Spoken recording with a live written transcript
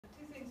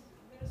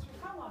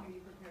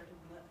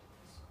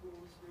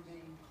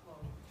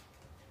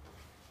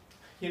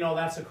You know,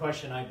 that's a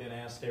question I've been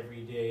asked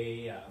every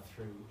day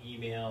through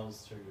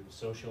emails, through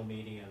social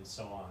media, and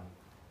so on.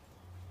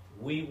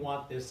 We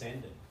want this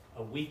ended.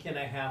 A week and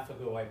a half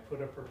ago, I put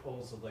a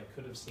proposal that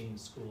could have seen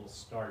schools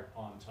start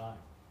on time.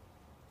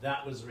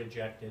 That was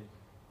rejected,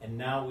 and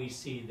now we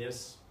see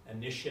this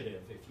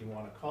initiative, if you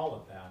want to call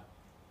it that,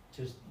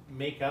 to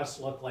make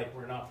us look like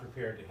we're not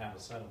prepared to have a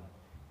settlement.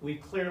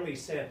 We've clearly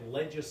said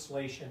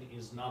legislation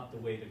is not the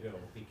way to go,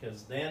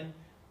 because then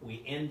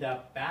we end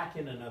up back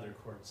in another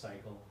court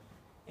cycle.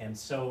 And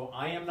so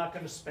I am not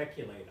going to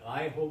speculate.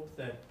 I hope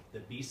that the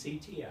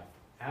BCTF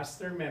asks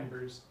their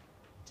members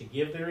to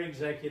give their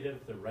executive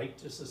the right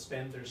to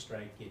suspend their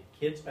strike, get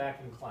kids back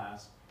in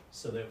class,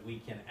 so that we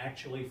can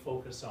actually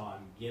focus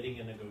on getting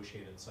a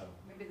negotiated settlement.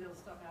 Maybe they'll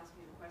stop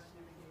asking you the question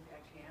every day to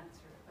actually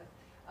answer it.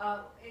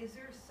 But is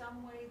there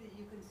some way that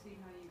you can see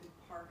how you could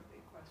park